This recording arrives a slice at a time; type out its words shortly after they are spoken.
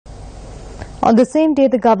On the same day,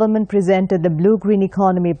 the government presented the Blue-Green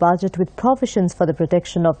Economy budget with provisions for the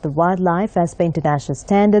protection of the wildlife as per international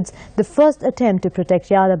standards. The first attempt to protect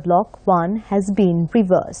Yala Block 1 has been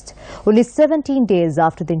reversed. Only 17 days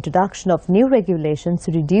after the introduction of new regulations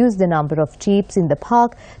to reduce the number of jeeps in the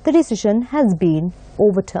park, the decision has been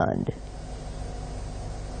overturned.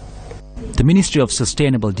 The Ministry of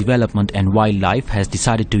Sustainable Development and Wildlife has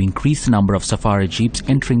decided to increase the number of safari jeeps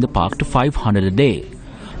entering the park to 500 a day.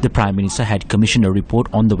 The Prime Minister had commissioned a report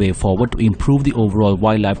on the way forward to improve the overall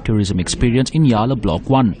wildlife tourism experience in Yala Block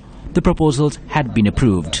 1. The proposals had been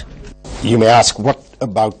approved. You may ask, what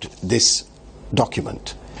about this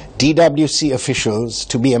document? DWC officials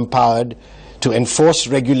to be empowered to enforce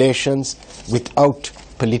regulations without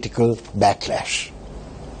political backlash.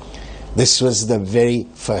 This was the very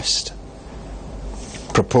first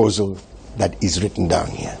proposal that is written down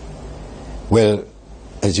here. Well,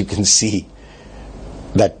 as you can see,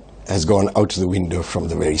 that has gone out the window from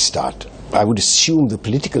the very start. I would assume the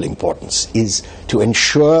political importance is to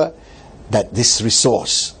ensure that this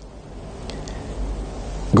resource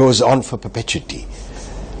goes on for perpetuity,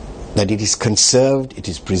 that it is conserved, it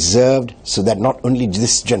is preserved, so that not only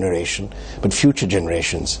this generation, but future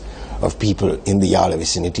generations of people in the Yala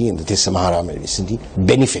vicinity, in the Tissa Maharama vicinity,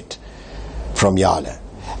 benefit from Yala.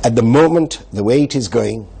 At the moment, the way it is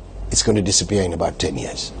going, it's going to disappear in about 10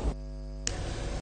 years.